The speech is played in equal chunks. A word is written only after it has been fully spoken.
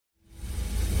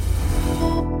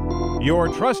Your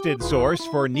trusted source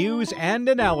for news and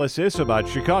analysis about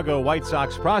Chicago White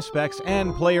Sox prospects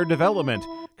and player development,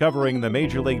 covering the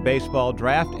Major League Baseball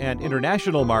draft and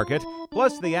international market,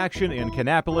 plus the action in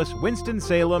Kannapolis,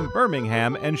 Winston-Salem,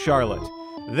 Birmingham, and Charlotte.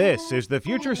 This is the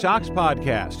FutureSox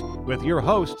Podcast with your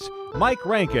hosts, Mike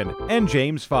Rankin and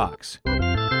James Fox.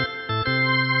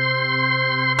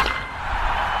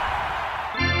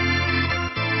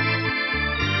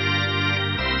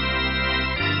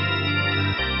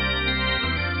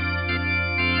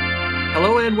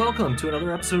 Hello and welcome to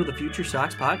another episode of the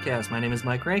FutureSox Podcast. My name is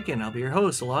Mike Rankin. I'll be your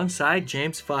host alongside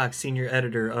James Fox, senior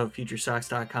editor of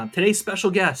FutureSox.com. Today's special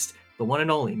guest, the one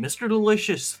and only Mr.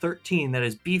 Delicious 13, that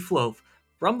is Beef Loaf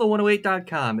from the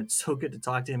 108.com. It's so good to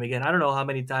talk to him again. I don't know how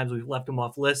many times we've left him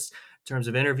off lists in terms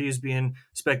of interviews being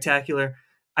spectacular.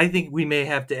 I think we may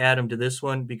have to add him to this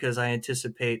one because I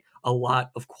anticipate a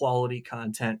lot of quality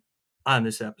content on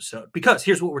this episode. Because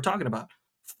here's what we're talking about.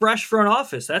 Fresh front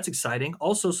office, that's exciting.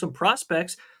 Also some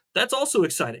prospects, that's also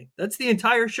exciting. That's the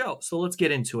entire show. So let's get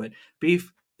into it.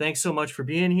 Beef, thanks so much for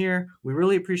being here. We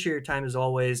really appreciate your time as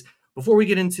always. Before we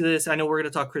get into this, I know we're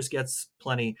going to talk Chris Getz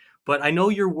plenty, but I know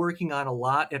you're working on a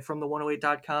lot at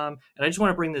FromThe108.com, and I just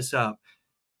want to bring this up.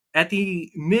 At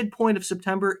the midpoint of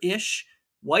September-ish,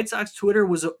 White Sox Twitter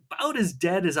was about as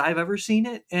dead as I've ever seen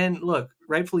it. And look,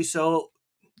 rightfully so.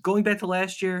 Going back to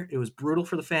last year, it was brutal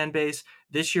for the fan base.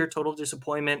 This year, total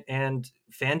disappointment, and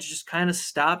fans just kind of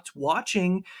stopped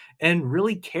watching and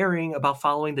really caring about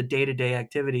following the day-to-day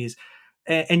activities.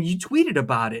 And you tweeted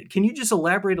about it. Can you just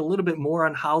elaborate a little bit more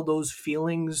on how those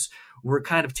feelings were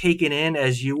kind of taken in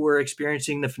as you were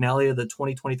experiencing the finale of the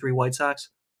 2023 White Sox?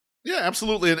 Yeah,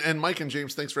 absolutely. And Mike and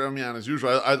James, thanks for having me on as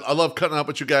usual. I love cutting up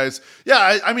with you guys.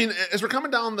 Yeah, I mean, as we're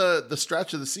coming down the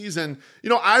stretch of the season,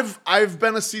 you know, I've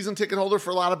been a season ticket holder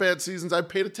for a lot of bad seasons. I've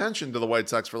paid attention to the White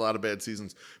Sox for a lot of bad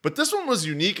seasons. But this one was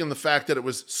unique in the fact that it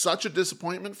was such a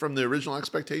disappointment from the original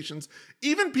expectations.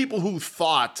 Even people who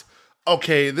thought,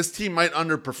 okay, this team might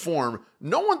underperform,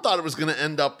 no one thought it was going to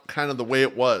end up kind of the way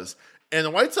it was. And the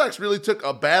White Sox really took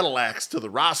a battle axe to the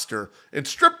roster and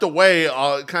stripped away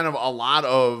kind of a lot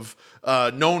of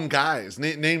known guys,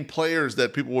 named players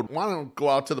that people would want to go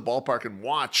out to the ballpark and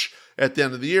watch at the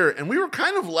end of the year. And we were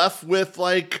kind of left with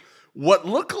like what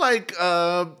looked like,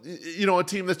 a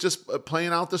team that's just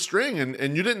playing out the string.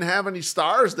 And you didn't have any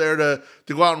stars there to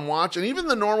go out and watch. And even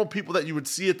the normal people that you would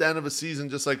see at the end of a season,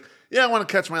 just like, yeah, I want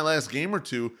to catch my last game or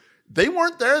two. They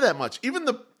weren't there that much. Even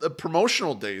the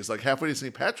promotional days, like halfway to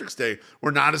St. Patrick's Day,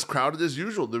 were not as crowded as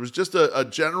usual. There was just a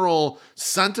general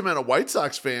sentiment of White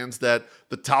Sox fans that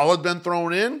the towel had been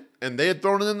thrown in, and they had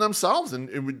thrown it in themselves, and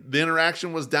the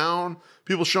interaction was down.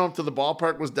 People showing up to the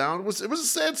ballpark was down. It was a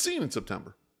sad scene in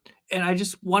September. And I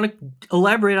just want to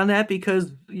elaborate on that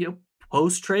because,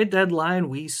 post-trade deadline,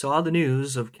 we saw the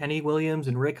news of Kenny Williams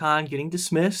and Rick Hahn getting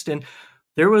dismissed, and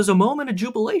there was a moment of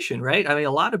jubilation, right? I mean,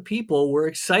 a lot of people were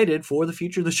excited for the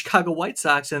future of the Chicago White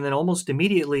Sox, and then almost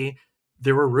immediately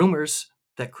there were rumors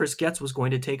that Chris Getz was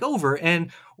going to take over.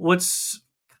 And what's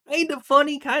kind of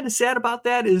funny, kind of sad about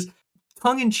that is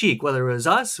tongue-in-cheek, whether it was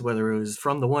us, whether it was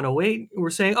from the 108, we're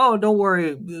saying, oh, don't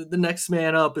worry, the next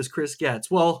man up is Chris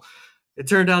Getz. Well, it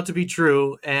turned out to be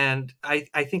true, and I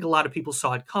think a lot of people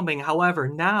saw it coming. However,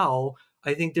 now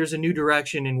I think there's a new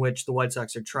direction in which the White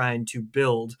Sox are trying to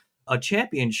build a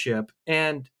championship,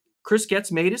 and Chris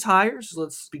Getz made his hires.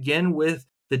 Let's begin with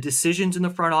the decisions in the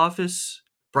front office.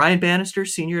 Brian Bannister,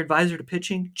 senior advisor to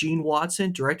pitching, Gene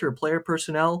Watson, director of player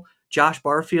personnel, Josh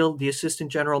Barfield, the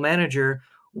assistant general manager.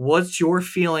 What's your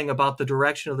feeling about the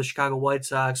direction of the Chicago White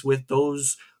Sox with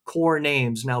those core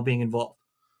names now being involved?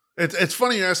 It's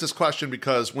funny you ask this question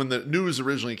because when the news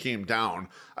originally came down,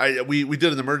 we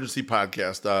did an emergency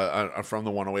podcast from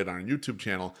the 108 on our YouTube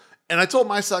channel. And I told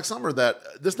my Sox Summer that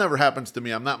this never happens to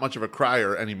me. I'm not much of a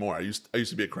crier anymore. I used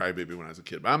to be a crybaby when I was a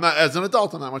kid, but I'm not, as an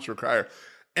adult, I'm not much of a crier.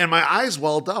 And my eyes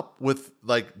welled up with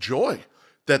like joy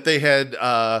that they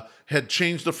had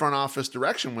changed the front office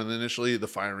direction when initially the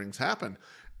firings happened.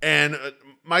 And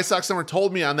my Sox Summer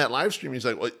told me on that live stream, he's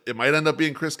like, well, it might end up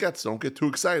being Chris Getz. Don't get too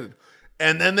excited.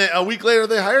 And then a week later,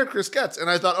 they hired Chris Getz. And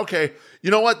I thought, okay,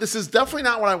 you know what? This is definitely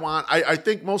not what I want. I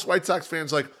think most White Sox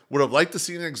fans would have liked to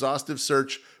see an exhaustive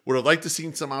search, would have liked to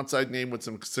see some outside name with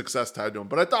some success tied to him.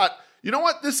 But I thought, you know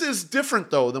what? This is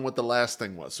different, though, than what the last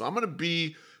thing was. So I'm going to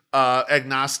be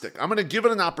agnostic. I'm going to give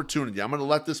it an opportunity. I'm going to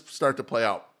let this start to play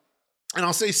out. And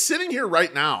I'll say, sitting here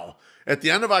right now, at the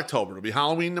end of October, it'll be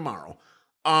Halloween tomorrow,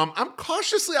 I'm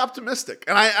cautiously optimistic.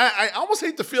 And I almost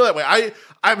hate to feel that way.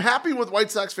 I'm happy with White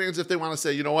Sox fans if they want to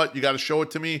say, you know what, you got to show it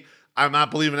to me. I'm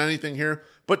not believing anything here.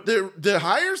 But the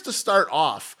hires to start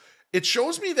off, it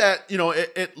shows me that,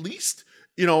 at least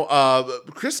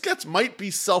Chris Getz might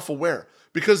be self-aware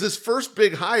because his first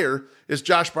big hire is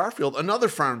Josh Barfield, another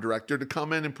farm director, to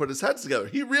come in and put his heads together.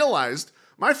 He realized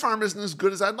my farm isn't as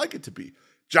good as I'd like it to be.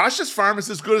 Josh's farm is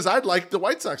as good as I'd like the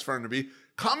White Sox farm to be.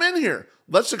 Come in here.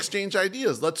 Let's exchange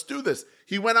ideas. Let's do this.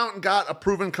 He went out and got a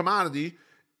proven commodity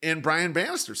in Brian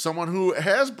Bannister, someone who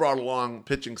has brought along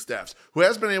pitching staffs, who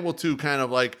has been able to kind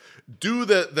of like do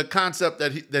the concept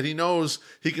that he knows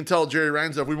he can tell Jerry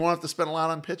Reinsdorf, we won't have to spend a lot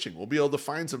on pitching. We'll be able to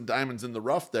find some diamonds in the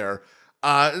rough there.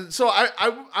 So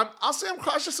I'll say I'm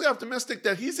cautiously optimistic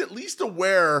that he's at least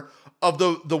aware of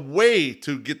the way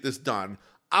to get this done.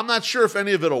 I'm not sure if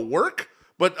any of it'll work,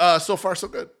 but so far so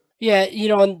good. Yeah,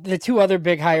 and the two other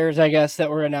big hires, I guess, that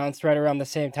were announced right around the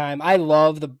same time. I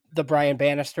love the Brian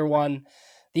Bannister one.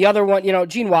 The other one,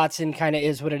 Gene Watson kind of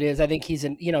is what it is. I think he's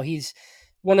he's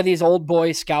one of these old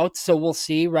boy scouts, so we'll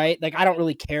see, right? Like, I don't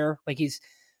really care. Like,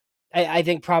 I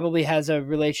think probably has a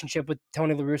relationship with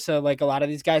Tony La Russa, like a lot of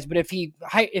these guys. But if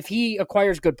he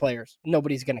acquires good players,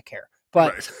 nobody's going to care.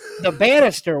 But right. The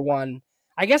Bannister one,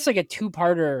 I guess like a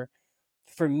two-parter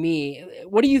for me.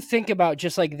 What do you think about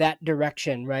just like that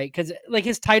direction, right? Because like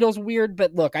his title's weird,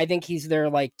 but look, I think he's their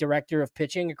like director of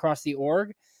pitching across the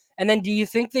org. And then do you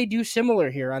think they do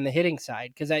similar here on the hitting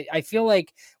side? Because I feel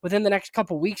like within the next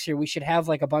couple of weeks here, we should have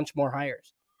like a bunch more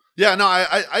hires. Yeah, no,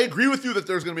 I agree with you that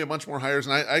there's going to be a bunch more hires.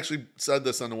 And I actually said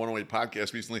this on the 108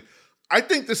 podcast recently. I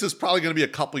think this is probably going to be a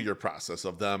couple-year process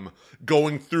of them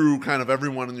going through kind of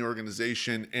everyone in the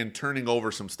organization and turning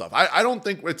over some stuff. I don't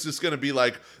think it's just going to be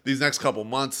like these next couple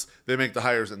months, they make the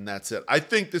hires and that's it. I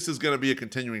think this is going to be a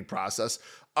continuing process.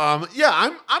 I'm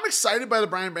excited by the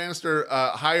Brian Bannister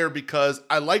hire because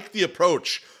I like the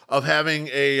approach of having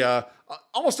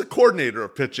almost a coordinator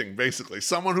of pitching, basically,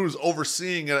 someone who's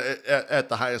overseeing it at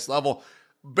the highest level.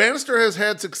 Bannister has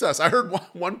had success. I heard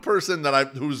one person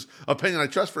whose opinion I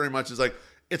trust very much is like,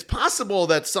 it's possible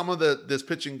that some of this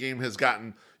pitching game has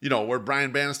gotten, where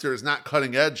Brian Bannister is not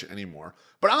cutting edge anymore.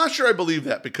 But I'm not sure I believe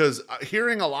that because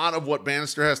hearing a lot of what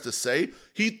Bannister has to say,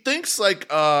 he thinks like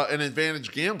an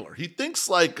advantage gambler. He thinks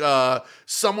like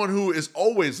someone who is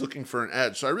always looking for an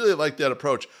edge. So I really like that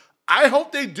approach. I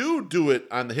hope they do it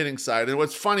on the hitting side. And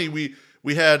what's funny,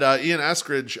 we had Ian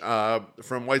Eskridge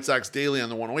from White Sox Daily on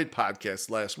the 108 podcast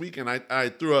last week, and I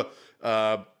threw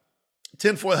a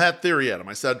tinfoil hat theory at him.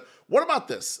 I said, what about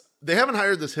this? They haven't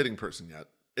hired this hitting person yet.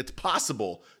 It's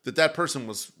possible that person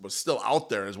was still out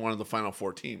there as one of the final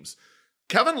four teams.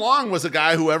 Kevin Long was a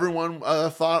guy who everyone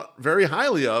thought very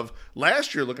highly of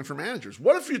last year looking for managers.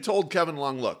 What if you told Kevin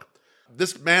Long, look,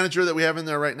 this manager that we have in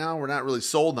there right now, we're not really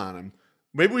sold on him.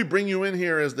 Maybe we bring you in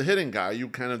here as the hitting guy. You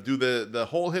kind of do the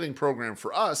whole hitting program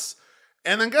for us.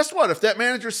 And then guess what? If that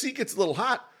manager's seat gets a little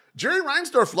hot, Jerry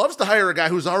Reinsdorf loves to hire a guy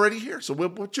who's already here. So we'll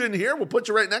put you in here. We'll put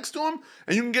you right next to him,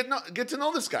 and you can get to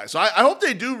know this guy. So I hope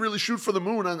they do really shoot for the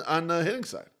moon on the hitting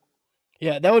side.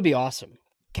 Yeah, that would be awesome.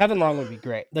 Kevin Long would be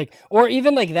great. Like, or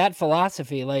even like that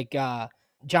philosophy, like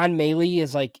John Maley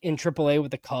is like in AAA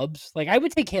with the Cubs. Like, I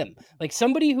would take him. Like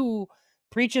somebody who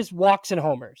preaches walks and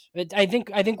homers. I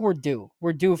think we're due.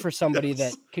 We're due for somebody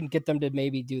that can get them to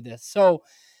maybe do this. So,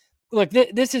 look,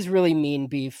 this is really mean,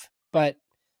 Beef. But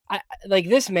I like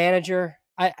this manager.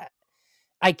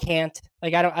 I can't.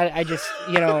 Like I just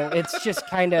it's just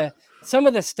kind of some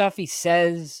of the stuff he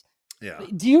says. Yeah.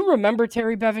 Do you remember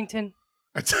Terry Bevington?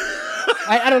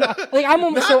 I don't know. Like I'm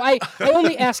almost so I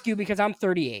only ask you because I'm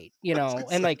 38,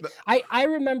 and like I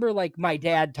remember like my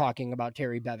dad talking about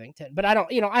Terry Bevington, but I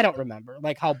don't remember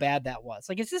like how bad that was.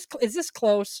 Like, is this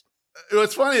close?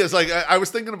 What's funny is like I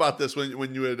was thinking about this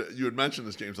when you had mentioned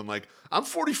this, James. I'm like, I'm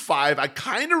 45. I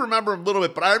kind of remember him a little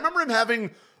bit, but I remember him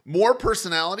having more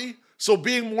personality, so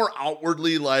being more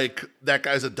outwardly like that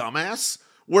guy's a dumbass.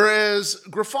 Whereas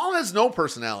Grifol has no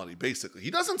personality, basically.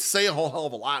 He doesn't say a whole hell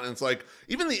of a lot. And it's like,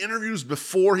 even the interviews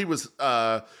before he was,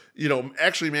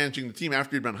 actually managing the team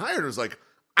after he'd been hired, it was like,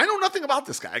 I know nothing about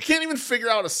this guy. I can't even figure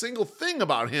out a single thing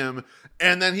about him.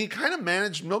 And then he kind of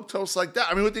managed milquetoast like that.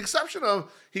 I mean, with the exception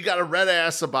of he got a red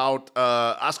ass about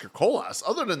Oscar Colas.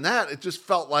 Other than that, it just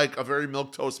felt like a very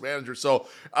milquetoast manager. So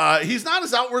he's not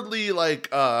as outwardly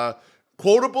like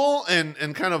quotable and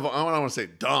kind of, I don't want to say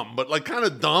dumb, but like kind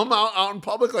of dumb out in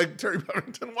public like Terry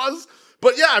Bevington was.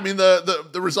 But yeah, I mean,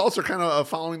 the results are kind of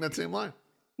following that same line.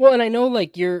 Well, and I know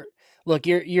like you're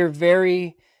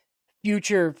very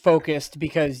future focused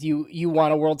because you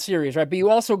want a World Series, right? But you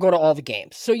also go to all the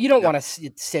games. So you don't want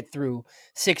to sit through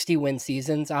 60 win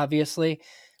seasons, obviously.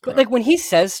 But like when he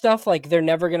says stuff like they're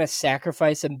never going to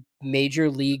sacrifice a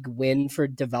major league win for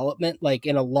development, like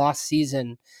in a lost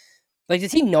season, Like,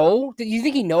 does he know? Do you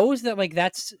think he knows that like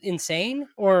that's insane,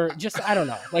 or just I don't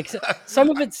know? Like some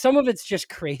of it's just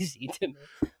crazy to me.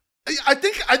 I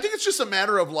think it's just a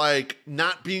matter of like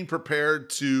not being prepared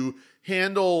to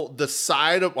handle the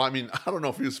side of. Well, I mean, I don't know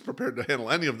if he was prepared to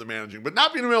handle any of the managing, but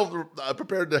not being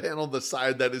prepared to handle the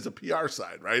side that is a PR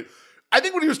side, right? I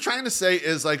think what he was trying to say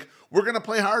is like, we're going to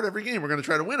play hard every game. We're going to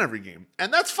try to win every game,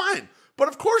 and that's fine. But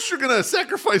of course, you're going to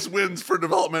sacrifice wins for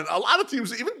development. A lot of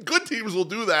teams, even good teams, will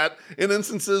do that in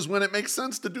instances when it makes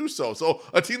sense to do so. So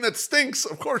a team that stinks,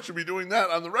 of course, should be doing that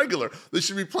on the regular. They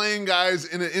should be playing guys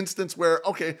in an instance where,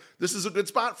 okay, this is a good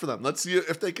spot for them. Let's see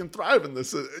if they can thrive in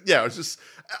this. Yeah, it's just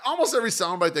almost every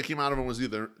soundbite that came out of him was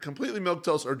either completely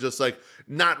milquetoast or just like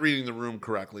not reading the room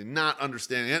correctly, not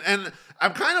understanding it. And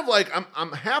I'm kind of like,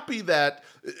 I'm happy that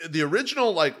the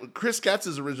original, like Chris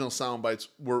Getz' original soundbites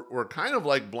were kind of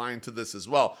like blind to this as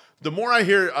well. The more I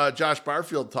hear Josh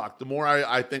Barfield talk, the more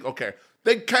I think, okay,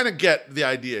 they kind of get the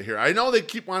idea here. I know they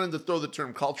keep wanting to throw the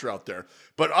term culture out there,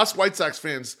 but us White Sox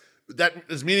fans, that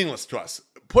is meaningless to us.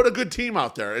 Put a good team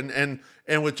out there, and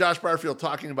with Josh Barfield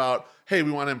talking about, hey,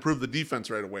 we want to improve the defense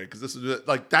right away because this is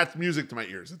like, that's music to my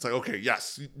ears. It's like, okay,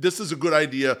 yes, this is a good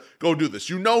idea. Go do this.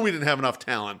 You know we didn't have enough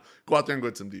talent. Go out there and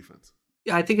get some defense.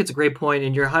 Yeah, I think it's a great point,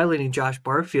 and you're highlighting Josh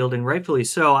Barfield, and rightfully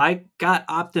so. I got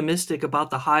optimistic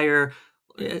about the hire,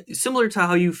 similar to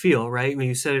how you feel, right? When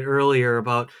you said it earlier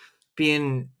about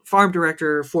being farm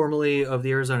director formerly of the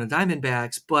Arizona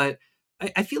Diamondbacks, but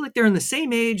I feel like they're in the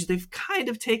same age. They've kind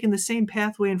of taken the same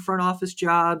pathway in front office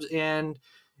jobs, and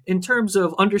in terms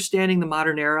of understanding the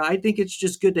modern era, I think it's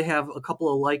just good to have a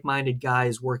couple of like-minded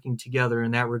guys working together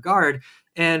in that regard.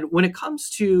 And when it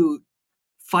comes to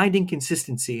finding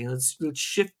consistency, let's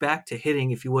shift back to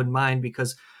hitting, if you wouldn't mind,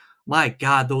 because my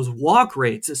God, those walk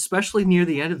rates, especially near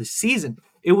the end of the season,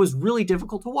 it was really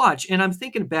difficult to watch. And I'm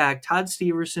thinking back, Todd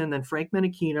Steverson, then Frank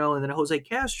Menechino, and then Jose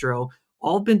Castro,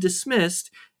 all been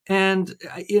dismissed. And,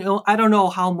 I don't know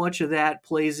how much of that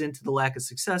plays into the lack of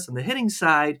success on the hitting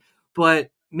side, but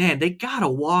man, they got to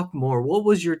walk more. What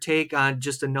was your take on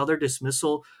just another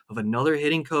dismissal of another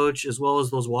hitting coach as well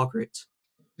as those walk rates?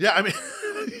 Yeah, I mean,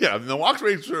 yeah, the walk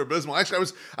rates are abysmal. Actually,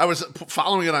 I was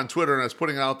following it on Twitter and I was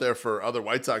putting it out there for other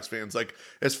White Sox fans. Like,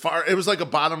 it was like a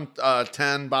bottom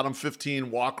 10, bottom 15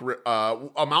 walk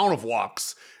amount of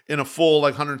walks in a full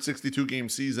 162 game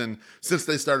season since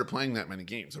they started playing that many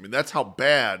games. I mean, that's how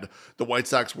bad the White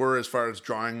Sox were as far as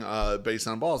drawing base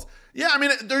on balls. Yeah, I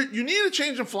mean, you need a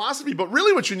change in philosophy, but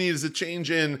really what you need is a change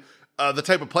in the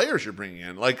type of players you're bringing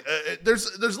in. Like,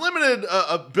 there's limited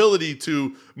ability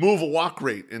to move a walk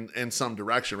rate in some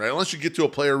direction, right? Unless you get to a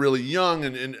player really young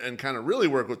and kind of really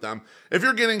work with them. If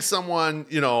you're getting someone,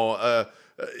 a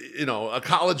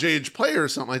college age player or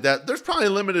something like that, there's probably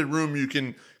limited room you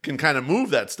can kind of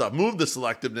move that stuff, move the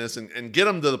selectiveness and get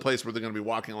them to the place where they're going to be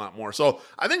walking a lot more. So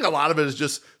I think a lot of it is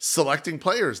just selecting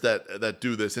players that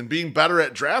do this and being better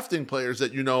at drafting players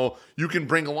that you can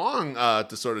bring along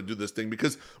to sort of do this thing,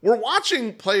 because we're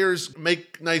watching players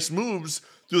make nice moves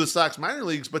through the Sox minor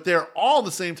leagues, but they're all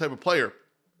the same type of player,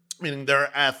 meaning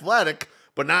they're athletic,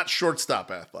 but not shortstop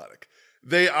athletic.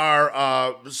 They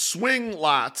are swing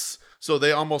lots, so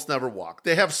they almost never walk.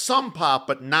 They have some pop,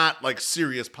 but not like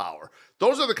serious power.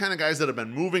 Those are the kind of guys that have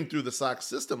been moving through the Sox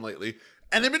system lately,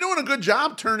 and they've been doing a good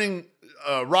job turning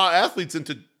raw athletes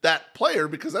into that player,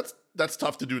 because that's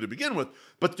tough to do to begin with.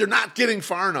 But they're not getting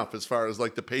far enough as far as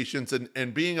like the patience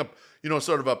and being a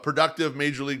sort of a productive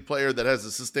major league player that has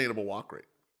a sustainable walk rate.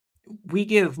 We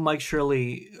give Mike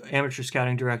Shirley, amateur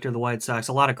scouting director of the White Sox,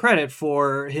 a lot of credit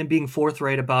for him being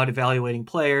forthright about evaluating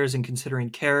players and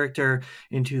considering character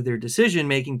into their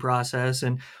decision-making process.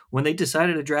 And when they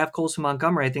decided to draft Colson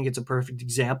Montgomery, I think it's a perfect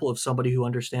example of somebody who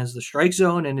understands the strike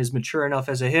zone and is mature enough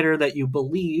as a hitter that you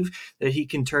believe that he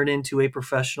can turn into a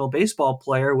professional baseball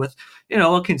player with,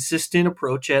 a consistent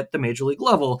approach at the major league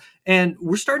level. And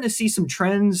we're starting to see some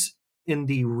trends in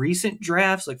the recent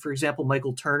drafts. Like, for example,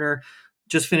 Michael Turner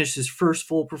just finished his first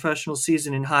full professional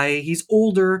season in high A. He's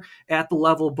older at the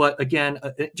level, but again,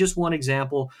 just one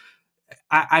example.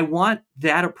 I want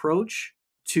that approach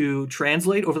to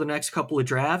translate over the next couple of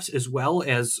drafts, as well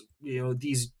as,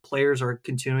 these players are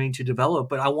continuing to develop.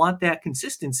 But I want that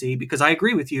consistency, because I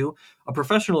agree with you. A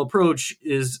professional approach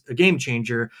is a game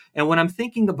changer. And when I'm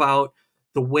thinking about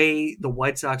the way the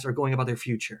White Sox are going about their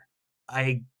future,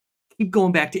 I keep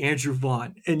going back to Andrew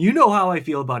Vaughn. And you know how I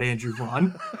feel about Andrew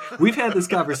Vaughn. We've had this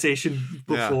conversation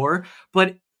before,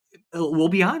 but we'll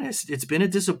be honest, it's been a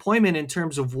disappointment in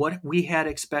terms of what we had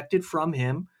expected from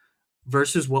him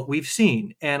versus what we've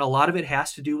seen. And a lot of it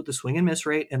has to do with the swing and miss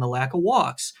rate and the lack of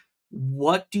walks.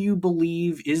 What do you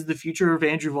believe is the future of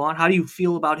Andrew Vaughn? How do you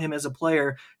feel about him as a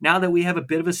player now that we have a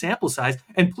bit of a sample size?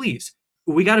 And please,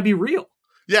 we got to be real.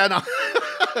 Yeah, no.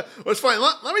 Well, it's fine.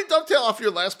 Let me dovetail off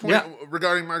your last point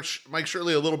regarding Mike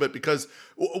Shirley a little bit, because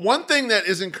one thing that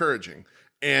is encouraging,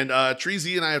 and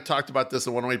Treasy and I have talked about this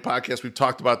in 108 Podcast. We've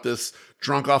talked about this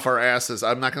drunk off our asses.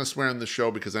 I'm not going to swear on the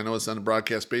show because I know it's on the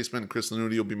broadcast basement and Chris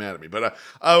Lanuti will be mad at me. But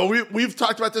we've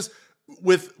talked about this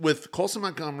with Colson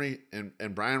Montgomery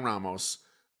and Brian Ramos.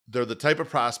 They're the type of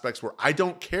prospects where I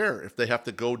don't care if they have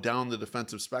to go down the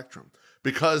defensive spectrum,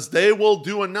 because they will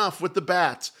do enough with the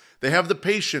bats. They have the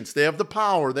patience, they have the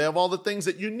power, they have all the things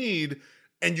that you need,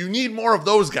 and you need more of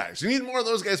those guys. You need more of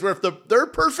those guys where if their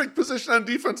perfect position on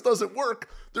defense doesn't work,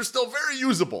 they're still very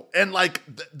usable. And like,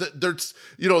 there's,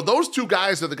 those two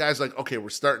guys are the guys like, okay, we're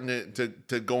starting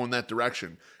to go in that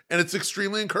direction. And it's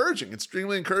extremely encouraging.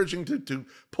 Extremely encouraging to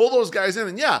pull those guys in.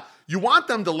 And yeah, you want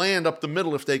them to land up the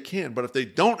middle if they can, but if they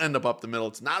don't end up the middle,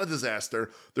 it's not a disaster.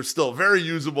 They're still very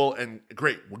usable and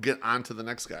great. We'll get on to the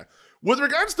next guy. With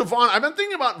regards to Vaughn, I've been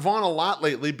thinking about Vaughn a lot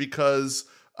lately because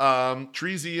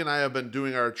Treasy and I have been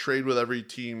doing our Trade with Every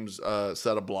Team's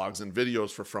set of blogs and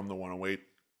videos for From the 108.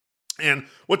 And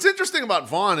what's interesting about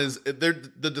Vaughn is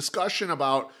the discussion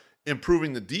about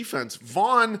improving the defense.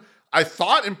 Vaughn, I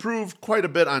thought, improved quite a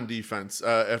bit on defense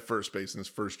at first base in his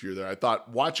first year there. I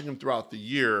thought watching him throughout the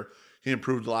year, he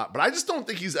improved a lot. But I just don't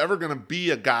think he's ever going to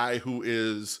be a guy who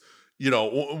is,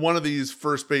 one of these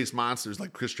first base monsters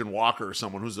like Christian Walker or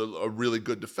someone who's a really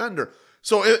good defender.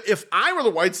 So if I were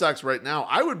the White Sox right now,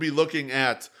 I would be looking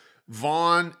at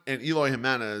Vaughn and Eloy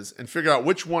Jimenez and figure out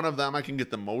which one of them I can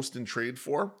get the most in trade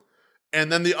for.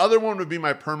 And then the other one would be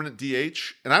my permanent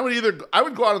DH. And I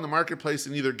would go out in the marketplace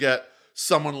and either get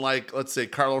someone like, let's say,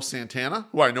 Carlos Santana,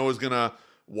 who I know is going to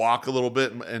walk a little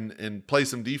bit and play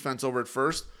some defense over at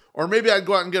first. Or maybe I'd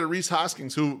go out and get a Rhys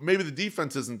Hoskins, who maybe the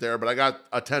defense isn't there, but I got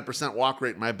a 10% walk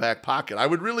rate in my back pocket. I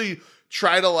would really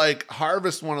try to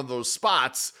harvest one of those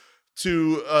spots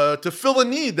to fill a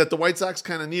need that the White Sox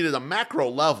kind of need at a macro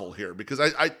level here. Because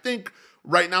I think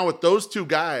right now with those two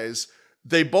guys,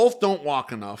 they both don't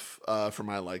walk enough for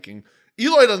my liking.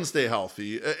 Eloy doesn't stay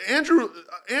healthy. Andrew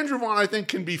Vaughn, I think,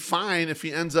 can be fine if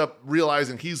he ends up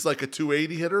realizing he's like a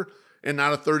 280 hitter and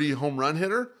not a 30 home run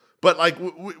hitter. But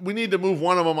we need to move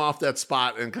one of them off that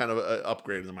spot and kind of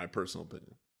upgrade, in my personal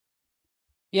opinion.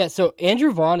 Yeah, so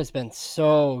Andrew Vaughn has been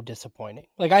so disappointing.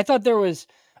 I thought there was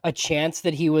a chance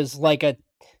that he was like a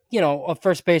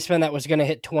first baseman that was going to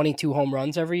hit 22 home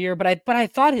runs every year. But I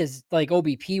thought his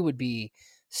OBP would be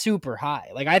super high.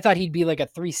 I thought he'd be like a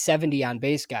 370 on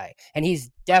base guy, and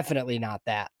he's definitely not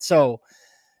that. So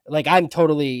I'm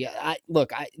totally,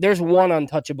 there's one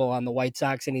untouchable on the White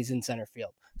Sox, and he's in center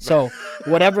field. So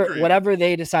whatever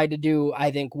they decide to do,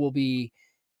 I think will be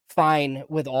fine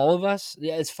with all of us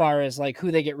as far as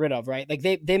who they get rid of, right?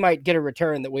 They might get a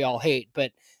return that we all hate,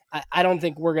 but I don't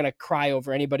think we're going to cry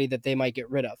over anybody that they might get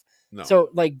rid of. No. So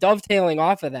dovetailing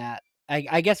off of that,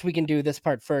 I guess we can do this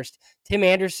part first. Tim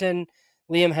Anderson,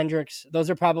 Liam Hendriks, those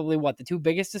are probably the two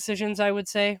biggest decisions, I would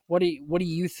say. What do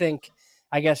you think,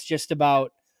 I guess, just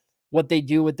about what they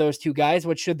do with those two guys?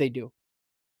 What should they do?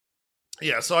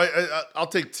 Yeah, so I'll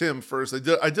take Tim first.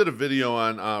 I did a video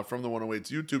on From the 108's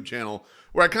YouTube channel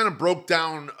where I kind of broke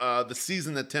down the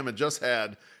season that Tim had just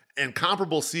had and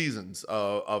comparable seasons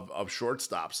of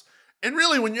shortstops. And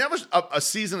really, when you have a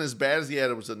season as bad as he had,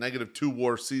 it was a -2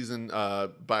 WAR season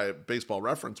by Baseball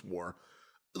Reference WAR.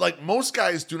 Most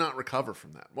guys do not recover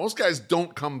from that. Most guys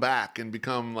don't come back and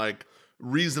become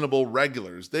reasonable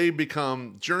regulars. They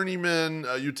become journeymen,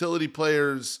 utility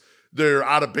players. They're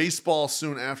out of baseball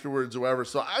soon afterwards, or whatever.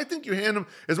 So I think you hand him,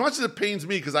 as much as it pains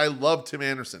me because I love Tim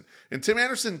Anderson. And Tim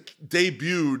Anderson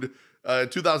debuted in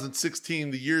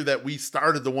 2016, the year that we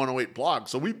started the 108 blog.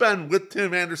 So we've been with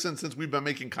Tim Anderson since we've been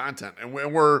making content. And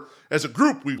we're as a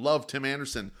group, we love Tim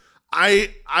Anderson.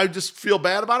 I just feel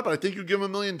bad about it, but I think you give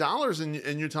him $1 million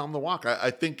and you tell him to walk.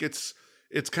 I think it's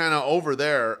kind of over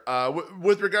there.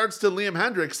 With regards to Liam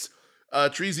Hendriks,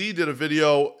 Treasy did a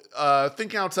video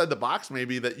thinking outside the box,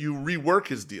 maybe that you rework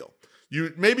his deal.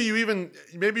 Maybe you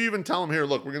even tell him, here,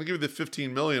 look, we're going to give you the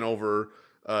 $15 million over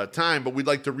time, but we'd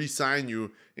like to re-sign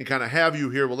you and kind of have you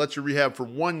here. We'll let you rehab for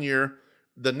 1 year.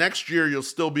 The next year you'll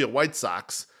still be a White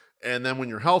Sox, and then when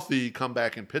you're healthy, come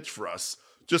back and pitch for us.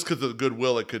 Just because of the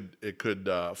goodwill it could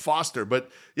foster. But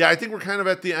yeah, I think we're kind of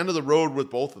at the end of the road with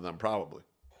both of them, probably.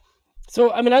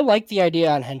 So I mean, I like the idea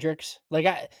on Hendriks.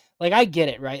 I get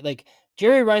it, right?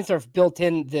 Jerry Reinsdorf built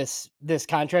in this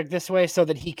contract this way so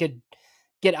that he could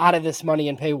get out of this money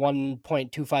and pay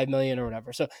 $1.25 million or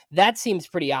whatever. So that seems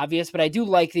pretty obvious, but I do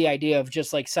like the idea of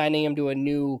just like signing him to a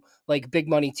new like big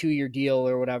money 2-year deal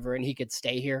or whatever, and he could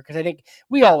stay here. Because I think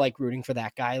we all like rooting for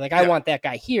that guy. Like I want that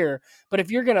guy here, but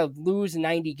if you're gonna lose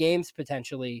 90 games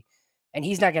potentially, and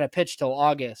he's not gonna pitch till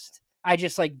August, I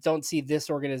just like don't see this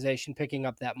organization picking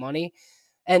up that money.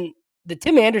 And the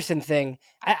Tim Anderson thing,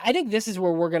 I think this is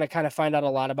where we're going to kind of find out a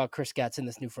lot about Chris Getz in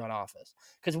this new front office,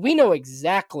 because we know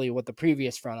exactly what the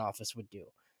previous front office would do.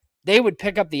 They would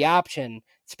pick up the option,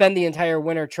 spend the entire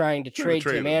winter trying to trade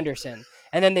Tim Anderson,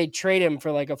 and then they'd trade him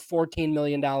for like a $14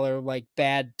 million like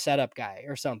bad setup guy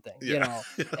or something, you know,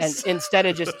 and instead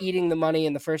of just eating the money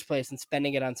in the first place and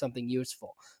spending it on something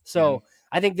useful. So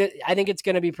I think it's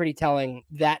going to be pretty telling,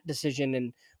 that decision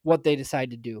and what they decide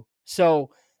to do.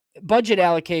 So budget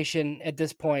allocation at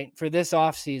this point for this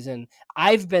offseason,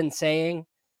 I've been saying,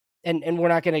 and we're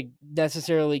not going to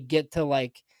necessarily get to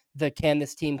like the can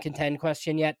this team contend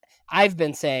question yet. I've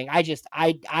been saying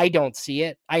I don't see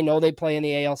it. I know they play in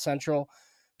the AL Central,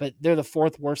 but they're the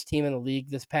 4th worst team in the league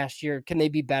this past year. Can they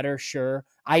be better? Sure.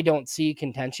 I don't see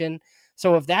contention.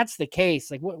 So if that's the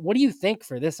case, like what do you think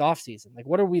for this offseason? Like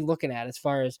what are we looking at as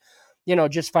far as, you know,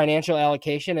 just financial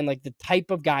allocation and like the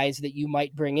type of guys that you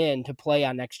might bring in to play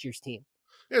on next year's team?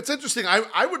 Yeah, it's interesting.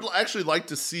 I would actually like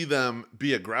to see them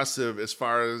be aggressive as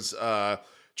far as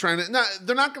trying to.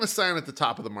 They're not going to sign at the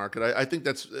top of the market. I think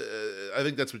that's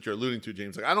what you're alluding to,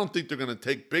 James. Like I don't think they're going to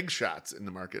take big shots in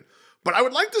the market, but I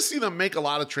would like to see them make a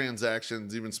lot of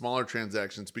transactions, even smaller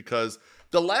transactions, because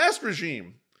the last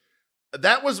regime,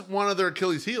 that was one of their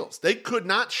Achilles heels. They could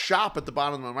not shop at the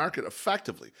bottom of the market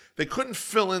effectively. They couldn't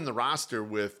fill in the roster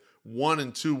with 1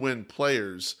 and 2 win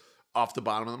players off the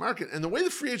bottom of the market. And the way the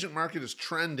free agent market is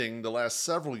trending the last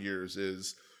several years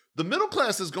is the middle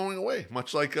class is going away,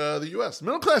 much like the U.S.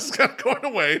 Middle class is kind of going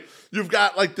away. You've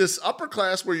got like this upper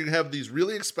class where you have these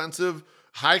really expensive,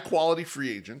 high quality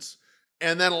free agents.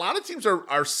 And then a lot of teams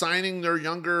are signing their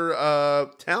younger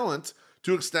talent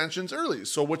to extensions early.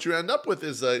 So what you end up with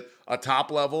is a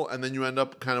top level, and then you end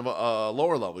up kind of a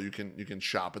lower level. You can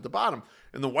shop at the bottom.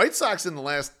 And the White Sox in the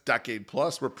last decade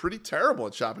plus were pretty terrible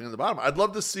at shopping at the bottom. I'd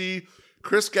love to see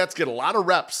Chris Getz get a lot of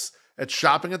reps at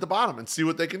shopping at the bottom and see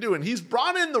what they can do. And he's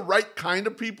brought in the right kind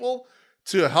of people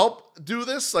to help do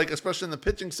this, like especially in the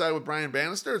pitching side with Brian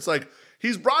Bannister. It's like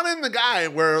he's brought in the guy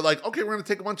where like, okay, we're going to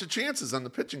take a bunch of chances on the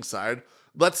pitching side.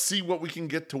 Let's see what we can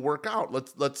get to work out.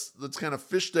 Let's kind of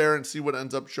fish there and see what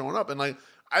ends up showing up. And like,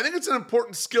 I think it's an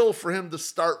important skill for him to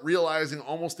start realizing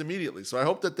almost immediately. So I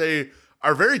hope that they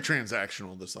are very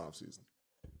transactional this offseason.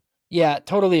 Yeah,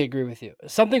 totally agree with you.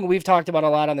 Something we've talked about a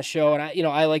lot on the show, and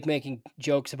I like making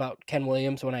jokes about Ken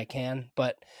Williams when I can,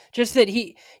 but just that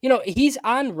he's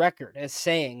on record as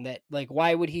saying that, like,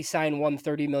 why would he sign one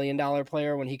 $30 million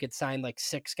player when he could sign like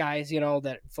 6 guys,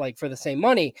 that like for the same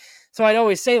money? So I'd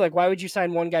always say, like, why would you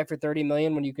sign one guy for $30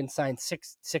 million when you can sign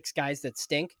six guys that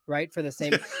stink, right? For the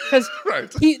same, because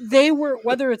right. they were,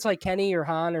 whether it's like Kenny or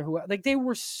Han or who, like they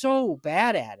were so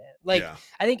bad at it. Like, yeah.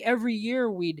 I think every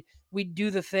year we'd do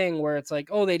the thing where it's like,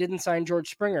 oh, they didn't sign George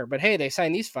Springer, but hey, they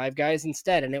signed these 5 guys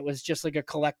instead. And it was just like a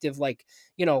collective, like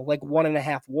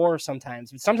 1.5 WAR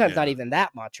sometimes, but sometimes not even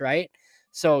that much. Right.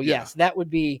 So yes, that would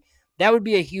be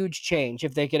a huge change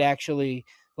if they could actually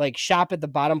like shop at the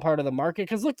bottom part of the market.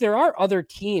 Cause look, there are other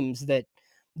teams that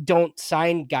don't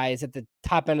sign guys at the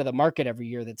top end of the market every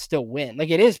year that still win. Like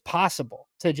it is possible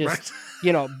to just,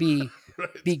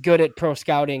 be good at pro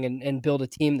scouting and build a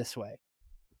team this way.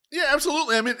 Yeah,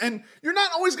 absolutely. I mean, and you're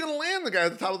not always going to land the guy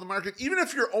at the top of the market, even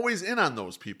if you're always in on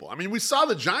those people. I mean, we saw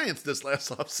the Giants this last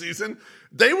offseason.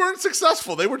 They weren't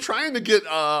successful. They were trying to get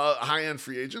high-end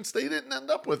free agents. They didn't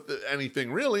end up with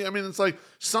anything, really. I mean, it's like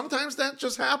sometimes that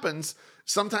just happens.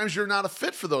 Sometimes you're not a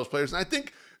fit for those players. And I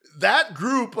think that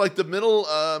group, like the middle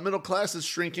class, is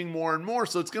shrinking more and more.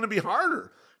 So it's going to be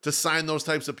harder to sign those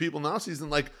types of people in the offseason.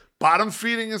 Like, bottom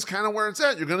feeding is kind of where it's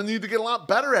at. You're going to need to get a lot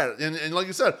better at it. And like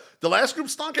you said, the last group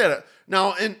stunk at it.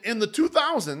 Now, in the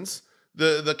 2000s,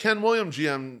 the Ken Williams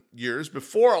GM years,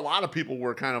 before a lot of people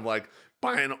were kind of like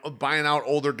buying out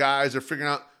older guys or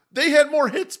figuring out, they had more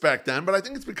hits back then. But I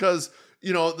think it's because,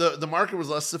 the market was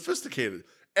less sophisticated.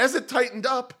 As it tightened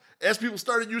up, as people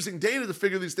started using data to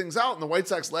figure these things out and the White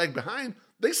Sox lagged behind,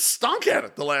 they stunk at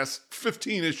it the last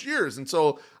 15-ish years. And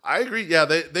so I agree. Yeah,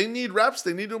 they need reps.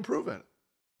 They need to improve at it.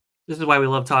 This is why we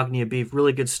love talking to you, Beef.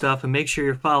 Really good stuff. And make sure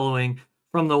you're following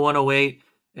From the 108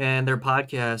 and their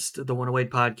podcast, the 108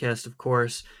 Podcast, of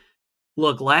course.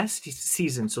 Look, last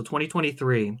season, so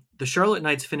 2023, the Charlotte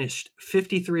Knights finished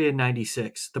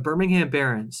 53-96. The Birmingham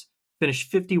Barons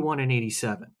finished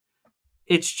 51-87.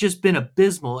 it's just been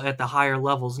abysmal at the higher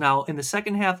levels. Now, in the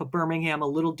second half of Birmingham, a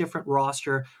little different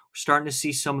roster. We're starting to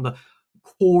see some of the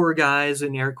core guys,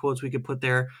 in air quotes we could put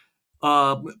there,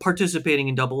 participating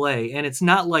in AA. And it's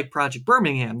not like Project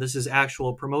Birmingham. This is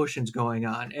actual promotions going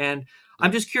on. And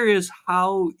I'm just curious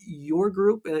how your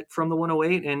group from the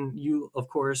 108 and you, of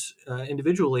course,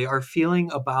 individually are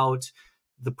feeling about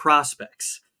the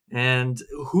prospects and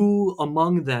who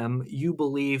among them you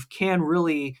believe can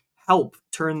really help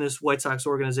turn this White Sox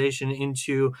organization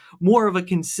into more of a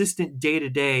consistent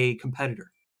day-to-day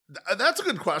competitor. That's a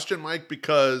good question, Mike,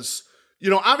 because,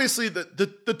 obviously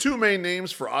the two main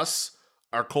names for us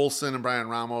are Colson and Brian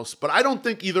Ramos, but I don't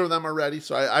think either of them are ready.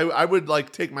 So I would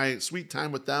take my sweet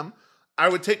time with them. I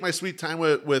would take my sweet time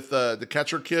with the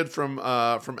catcher kid from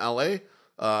LA,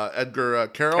 Edgar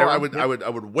Carroll. I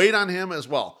would wait on him as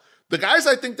well. The guys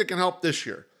I think that can help this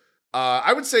year,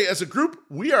 I would say as a group,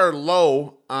 we are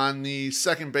low on the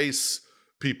second base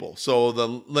people. So the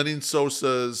Lenin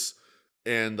Sosas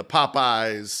and the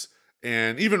Popeyes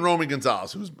and even Romy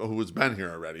Gonzalez, who's been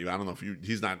here already. I don't know if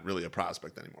he's not really a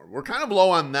prospect anymore. We're kind of low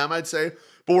on them, I'd say,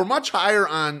 but we're much higher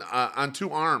on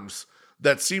two arms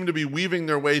that seem to be weaving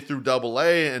their way through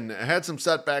AA and had some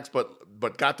setbacks,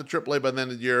 but got to AAA by the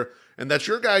end of the year. And that's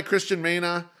your guy, Christian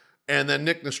Mena, and then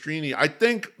Nick Nastrini. I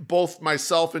think both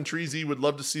myself and Treasy would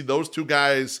love to see those two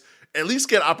guys at least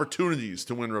get opportunities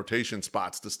to win rotation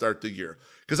spots to start the year.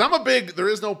 Because I'm a big, there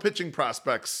is no pitching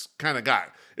prospects kind of guy.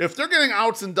 If they're getting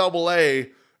outs in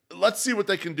AA, let's see what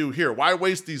they can do here. Why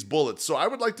waste these bullets? So I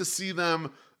would like to see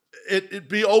them, it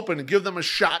be open and give them a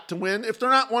shot to win. If they're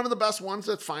not one of the best ones,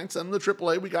 that's fine. Send them to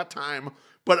AAA. We got time.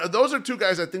 But those are two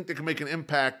guys I think that can make an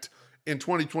impact in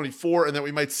 2024 and that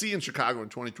we might see in Chicago in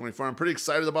 2024. I'm pretty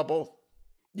excited about both.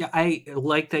 Yeah, I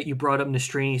like that you brought up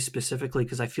Nastrini specifically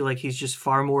because I feel like he's just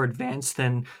far more advanced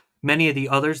than many of the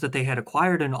others that they had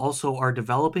acquired and also are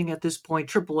developing at this point.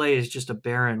 AAA is just a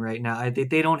barren right now.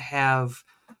 They don't have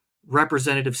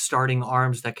representative starting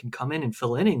arms that can come in and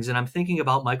fill innings. And I'm thinking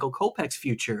about Michael Kopech's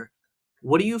future.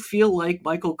 What do you feel like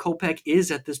Michael Kopech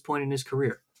is at this point in his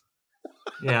career?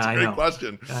 Yeah, That's a great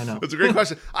question. I know. It's a great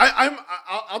question.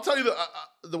 I'll tell you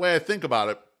the way I think about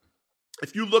it.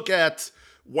 If you look at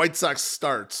White Sox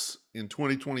starts in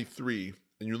 2023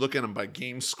 and you look at them by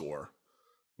game score,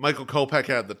 Michael Kopech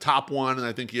had the top one, and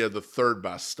I think he had the third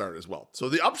best start as well. So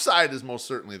the upside is most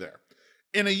certainly there.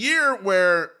 In a year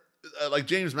where, like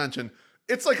James mentioned,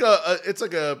 it's like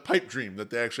a pipe dream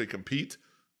that they actually compete,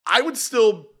 I would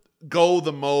still go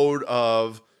the mode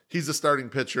of he's a starting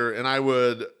pitcher, and I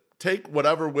would take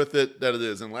whatever with it that it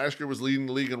is. And last year was leading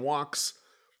the league in walks,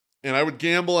 and I would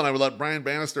gamble, and I would let Brian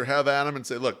Bannister have at him and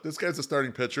say, look, this guy's a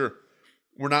starting pitcher.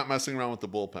 We're not messing around with the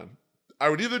bullpen. I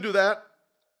would either do that,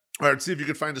 or I'd see if you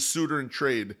could find a suitor in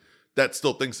trade that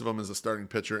still thinks of him as a starting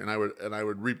pitcher, and I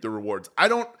would reap the rewards. I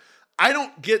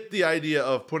don't get the idea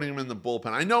of putting him in the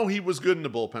bullpen. I know he was good in the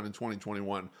bullpen in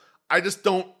 2021. I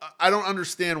don't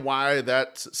understand why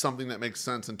that's something that makes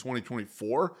sense in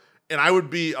 2024. And I would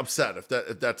be upset if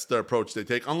that's the approach they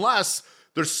take, unless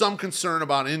there's some concern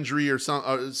about injury or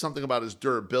something about his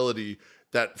durability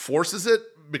that forces it.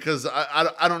 Because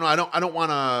I don't know. I don't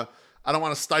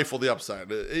want to stifle the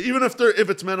upside, even if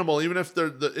it's minimal, even if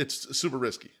it's super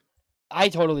risky. I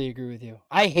totally agree with you.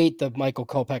 I hate the Michael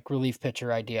Kopech relief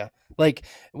pitcher idea. Like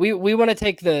we want to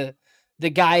take the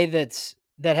guy that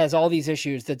has all these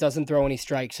issues that doesn't throw any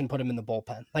strikes and put him in the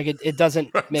bullpen. Like it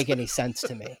doesn't Right. make any sense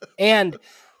to me. And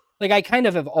like I kind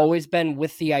of have always been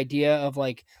with the idea of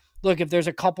like, look, if there's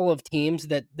a couple of teams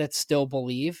that still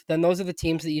believe, then those are the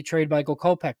teams that you trade Michael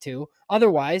Kopech to.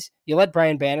 Otherwise, you let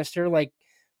Brian Bannister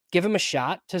give him a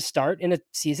shot to start in a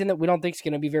season that we don't think is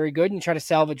going to be very good and try to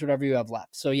salvage whatever you have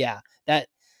left. So yeah, that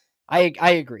I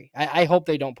agree. I hope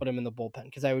they don't put him in the bullpen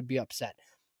because I would be upset.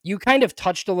 You kind of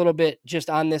touched a little bit just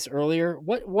on this earlier.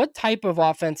 What type of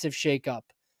offensive shakeup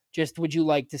just would you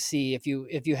like to see if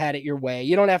you had it your way?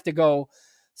 You don't have to go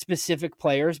specific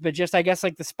players, but just I guess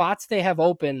like the spots they have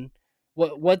open.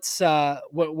 What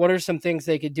are some things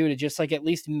they could do to just at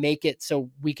least make it so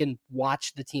we can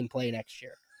watch the team play next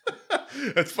year?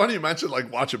 It's funny you mentioned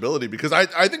watchability because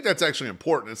I think that's actually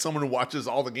important. As someone who watches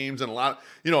all the games and a lot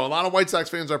of White Sox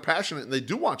fans are passionate and they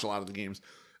do watch a lot of the games.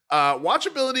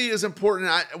 Watchability is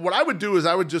important. What I would do is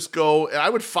I would just go and I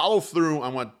would follow through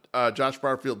on what Josh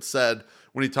Barfield said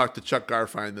when he talked to Chuck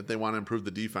Garfien that they want to improve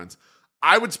the defense.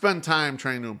 I would spend time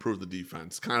trying to improve the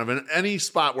defense, kind of in any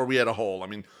spot where we had a hole. I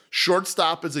mean,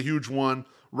 shortstop is a huge one.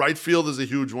 Right field is a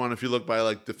huge one if you look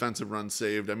by defensive runs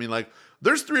saved. I mean,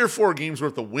 there's 3 or 4 games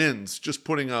worth of wins just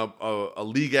putting a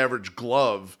league average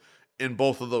glove in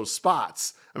both of those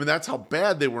spots. I mean, that's how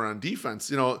bad they were on defense.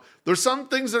 You know, there's some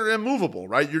things that are immovable,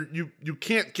 right? You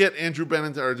can't get Andrew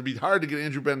Benintendi, or it'd be hard to get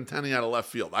Andrew Benintendi out of left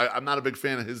field. I'm not a big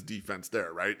fan of his defense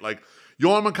there, right? Like,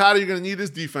 Yohan Moncada, you're going to need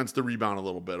his defense to rebound a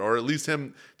little bit, or at least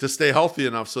him to stay healthy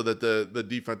enough so that the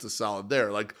defense is solid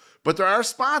there. Like, but there are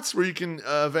spots where you can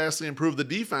vastly improve the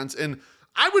defense. And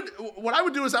what I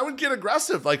would do is I would get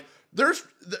aggressive. Like, there's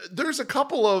a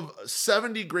couple of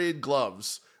 70 grade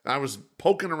gloves. I was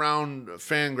poking around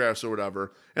Fangraphs or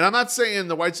whatever, and I'm not saying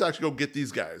the White Sox should go get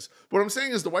these guys. But what I'm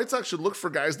saying is the White Sox should look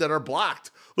for guys that are blocked.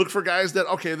 Look for guys that,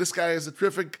 okay, this guy is a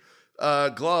terrific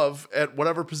glove at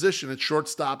whatever position, at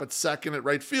shortstop, at second, at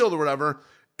right field, or whatever,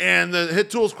 and the hit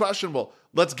tool is questionable.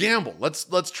 Let's gamble.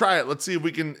 Let's try it. Let's see if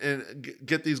we can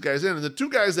get these guys in. And the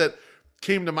two guys that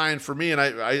came to mind for me, and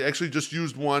I actually just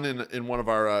used one in one of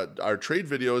our trade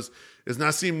videos, is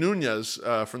Nasim Nunez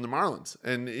from the Marlins.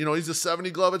 And, you know, he's a 70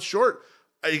 glove at short.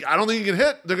 I don't think he can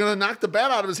hit. They're going to knock the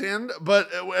bat out of his hand but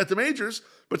at the majors.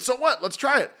 But so what? Let's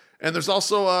try it. And there's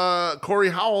also Corey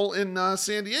Howell in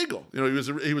San Diego. You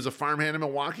know, he was a farmhand in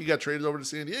Milwaukee, got traded over to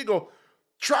San Diego.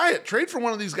 Try it. Trade for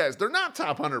one of these guys. They're not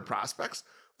top 100 prospects.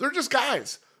 They're just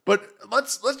guys. But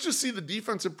let's just see the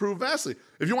defense improve vastly.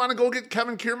 If you want to go get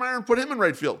Kevin Kiermaier and put him in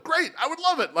right field, great. I would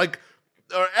love it. Like,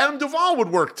 Adam Duvall would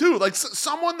work too. Like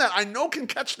someone that I know can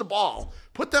catch the ball.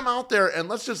 Put them out there and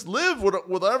let's just live with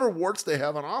whatever warts they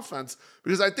have on offense.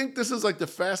 Because I think this is like the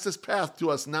fastest path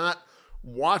to us not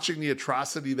watching the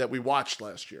atrocity that we watched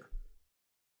last year.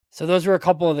 So those were a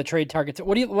couple of the trade targets.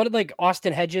 What did like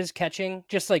Austin Hedges catching?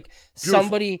 Just like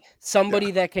somebody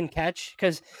that can catch.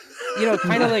 Because, you know,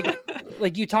 kind of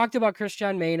like you talked about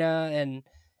Christian Mena and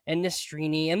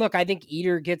Nastrini. And look, I think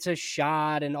Eater gets a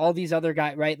shot and all these other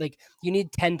guys, right? Like you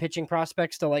need 10 pitching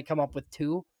prospects to like come up with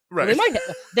 2. Right. Well,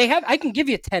 they have, I can give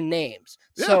you 10 names.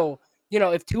 Yeah. So, you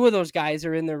know, if 2 of those guys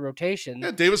are in their rotation.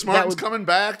 Yeah, Davis Martin's coming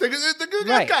back. They're good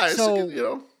right. guys. So, you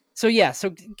know. So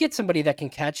get somebody that can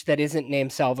catch that isn't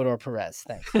named Salvador Perez.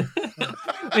 Thanks.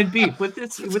 And Beef, we get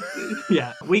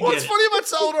it. What's funny about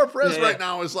Salvador Perez right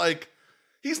now is like,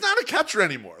 he's not a catcher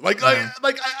anymore. I'm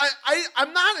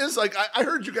not as like, I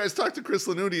heard you guys talk to Chris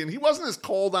Lanuti and he wasn't as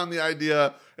cold on the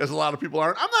idea as a lot of people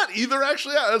are. I'm not either,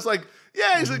 actually. I was like,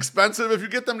 yeah, he's expensive. If you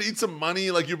get them to eat some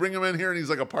money, like you bring him in here and he's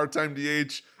like a part-time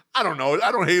DH. I don't know.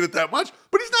 I don't hate it that much,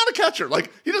 but he's not a catcher. Like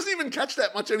he doesn't even catch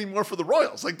that much anymore for the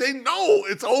Royals. Like they know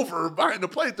it's over behind the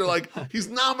plate. They're like, he's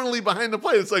nominally behind the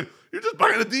plate. It's like, you're just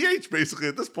behind a DH basically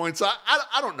at this point. So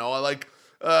I don't know. I like,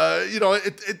 you know,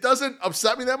 it doesn't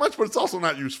upset me that much, but it's also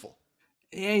not useful.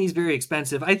 Yeah, he's very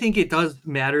expensive. I think it does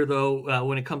matter, though,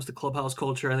 when it comes to clubhouse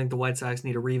culture. I think the White Sox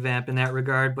need a revamp in that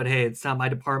regard. But, hey, it's not my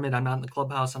department. I'm not in the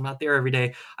clubhouse. I'm not there every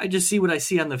day. I just see what I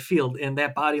see on the field and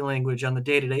that body language on the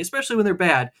day-to-day, especially when they're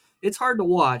bad. It's hard to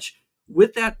watch.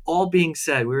 With that all being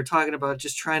said, we were talking about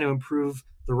just trying to improve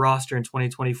the roster in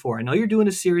 2024. I know you're doing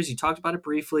a series. You talked about it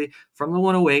briefly from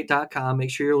the108.com. Make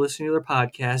sure you're listening to their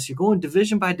podcast. You're going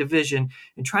division by division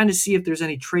and trying to see if there's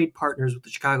any trade partners with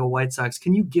the Chicago White Sox.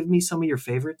 Can you give me some of your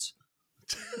favorites?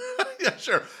 Yeah,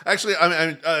 sure. Actually, I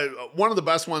mean, one of the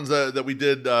best ones that we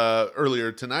did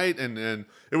earlier tonight, and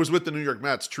it was with the New York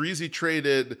Mets. Teresi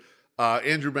traded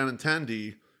Andrew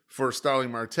Benintendi for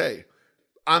Starling Marte,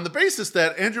 on the basis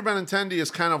that Andrew Benintendi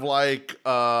is kind of like,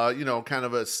 you know, kind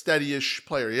of a steady-ish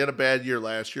player. He had a bad year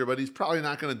last year, but he's probably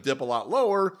not going to dip a lot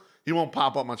lower. He won't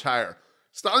pop up much higher.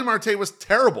 Starling Marte was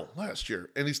terrible last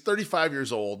year, and he's 35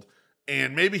 years old,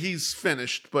 and maybe he's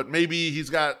finished, but maybe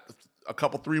he's got a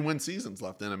couple 3-win seasons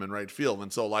left in him in right field.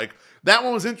 And so, like, that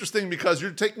one was interesting because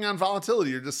you're taking on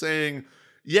volatility. You're just saying,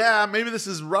 yeah, maybe this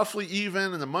is roughly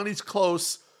even, and the money's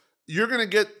close. You're going to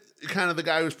get kind of the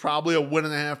guy who's probably a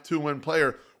 1.5, 2-win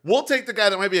player. We'll take the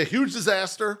guy that might be a huge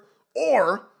disaster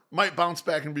or might bounce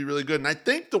back and be really good. And I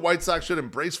think the White Sox should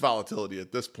embrace volatility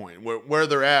at this point, where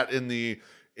they're at in the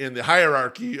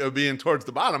hierarchy of being towards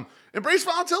the bottom. Embrace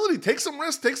volatility, take some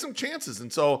risks, take some chances.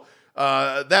 And so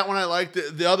that one I liked.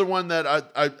 The other one that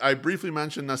I briefly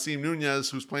mentioned, Nasim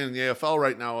Nunez, who's playing in the AFL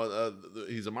right now.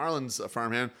 He's a Marlins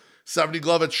farmhand. 70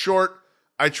 glove at short.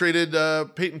 I traded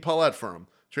Peyton Paulette for him.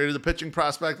 Traded the pitching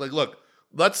prospect. Like, look,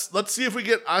 let's see if we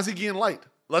get Ozzie Guillen Light.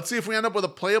 Let's see if we end up with a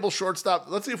playable shortstop.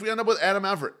 Let's see if we end up with Adam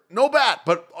Everett. No bat,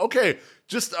 but okay,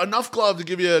 just enough glove to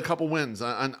give you a couple wins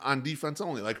on defense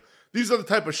only. Like, these are the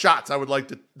type of shots I would like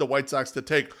the White Sox to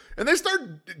take. And they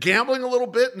start gambling a little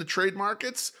bit in the trade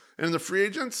markets and in the free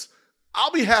agents.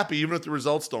 I'll be happy even if the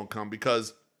results don't come,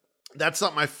 because that's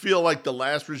something I feel like the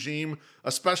last regime,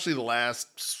 especially the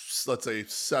last, let's say,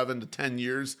 7 to 10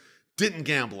 years, didn't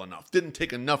gamble enough, didn't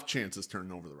take enough chances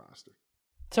turning over the roster.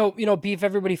 So, you know, Beef,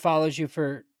 everybody follows you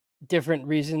for different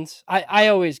reasons. I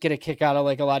always get a kick out of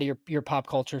like a lot of your pop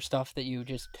culture stuff that you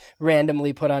just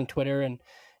randomly put on Twitter. And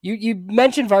you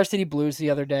mentioned Varsity Blues the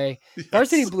other day. Yes.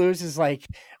 Varsity Blues is like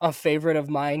a favorite of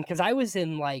mine because I was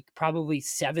in like probably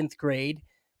 7th grade,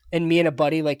 and me and a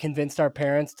buddy like convinced our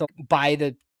parents to buy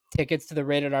the tickets to the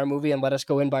rated R movie and let us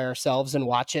go in by ourselves and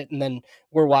watch it. And then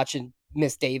we're watching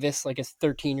Miss Davis like as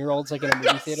 13-year-olds like in a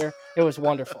movie theater. It was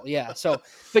wonderful. Yeah. So,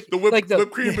 but The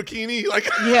whipped cream bikini, like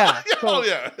yeah. Oh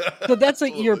yeah. So that's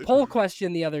like your Absolutely. poll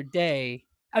question the other day.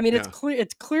 I mean, it's Yeah. clear.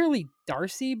 It's clearly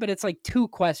Darcy, but it's like 2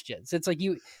 questions. It's like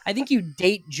I think you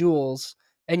date Jules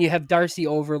and you have Darcy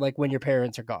over like when your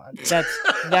parents are gone.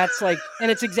 That's like, and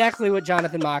it's exactly what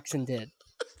Jonathan Moxon did.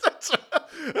 That's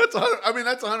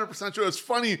 100% true. It's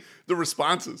funny, the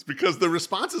responses, because the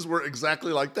responses were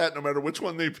exactly like that. No matter which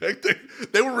one they picked,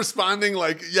 they were responding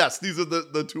like, yes, these are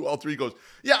the 2 all 3 goes.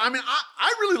 Yeah, I mean,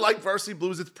 I really like Varsity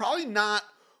Blues. It's probably not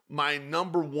my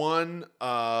number 1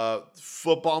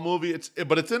 football movie.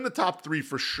 But it's in the top 3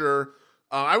 for sure.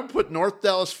 I would put North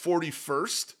Dallas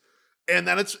 41st. And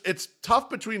then it's tough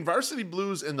between Varsity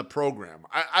Blues and The Program.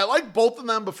 I like both of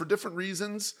them, but for different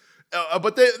reasons.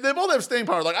 But they both have staying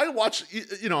power. Like I watch,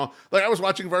 like I was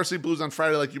watching Varsity Blues on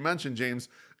Friday, like you mentioned, James,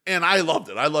 and I loved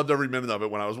it. I loved every minute of it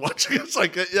when I was watching it. It's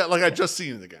like, like I just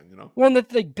seen it again, Well,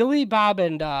 like Billy Bob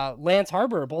and Lance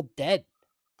Harbor are both dead.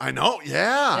 I know.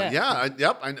 Yeah.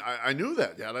 I knew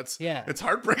that. Yeah, it's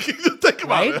heartbreaking to think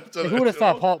about Right? it. Who would have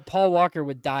thought Paul Walker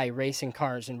would die racing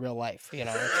cars in real life?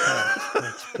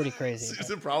 It's pretty crazy.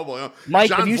 It's improbable. Mike,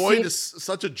 John have you Voight seen- is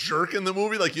such a jerk in the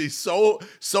movie. Like he's so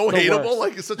hateable. worst.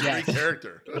 Like he's such a great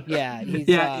character. Yeah, he's,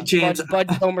 James,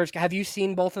 Bud Somers. Have you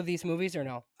seen both of these movies or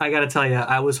no? I got to tell you,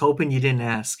 I was hoping you didn't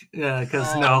ask because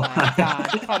Oh no. my God,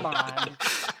 come on.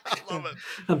 I love it.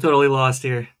 I'm totally lost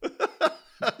here.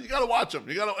 You gotta watch them.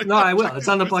 No, I will. It's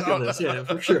on the bucket list. Yeah,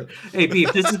 for sure. Hey,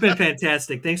 Beef, this has been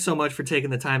fantastic. Thanks so much for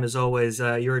taking the time as always.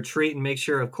 You're a treat, and make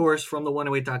sure, of course, from the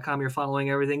 108.com, you're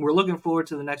following everything. We're looking forward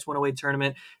to the next 108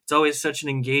 tournament. It's always such an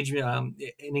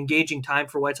engaging time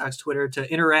for White Sox Twitter to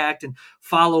interact and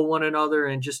follow one another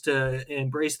and just to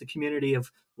embrace the community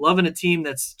of loving a team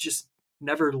that's just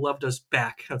never loved us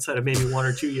back outside of maybe 1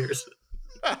 or 2 years.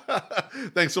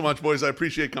 Thanks so much, boys. I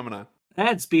appreciate coming on.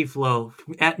 That's Beef Loaf,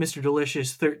 at Mr.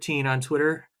 Delicious 13 on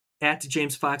Twitter, at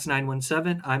James Fox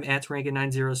 917. I'm at Rankin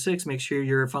 906. Make sure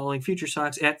you're following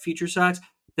FutureSox at FutureSox.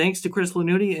 Thanks to Chris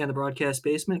Lanuti and the Broadcast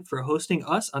Basement for hosting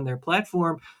us on their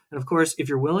platform. And of course, if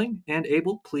you're willing and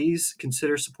able, please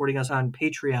consider supporting us on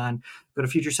Patreon. Go to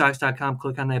FutureSox.com,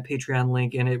 click on that Patreon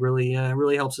link, and it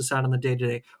really helps us out on the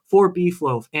day-to-day. For Beef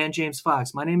Loaf and James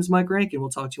Fox, my name is Mike Rankin. We'll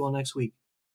talk to you all next week.